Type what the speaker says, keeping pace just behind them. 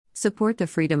Support the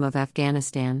freedom of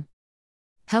Afghanistan.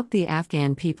 Help the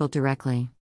Afghan people directly.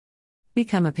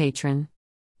 Become a patron.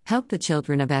 Help the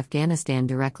children of Afghanistan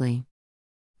directly.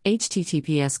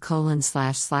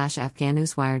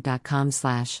 https://afghanNewsWire.com/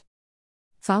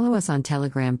 Follow us on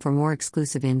Telegram for more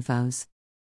exclusive infos.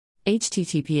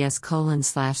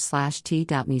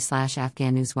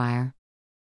 https://t.me/afghannewswire.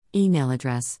 Email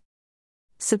address.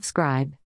 Subscribe.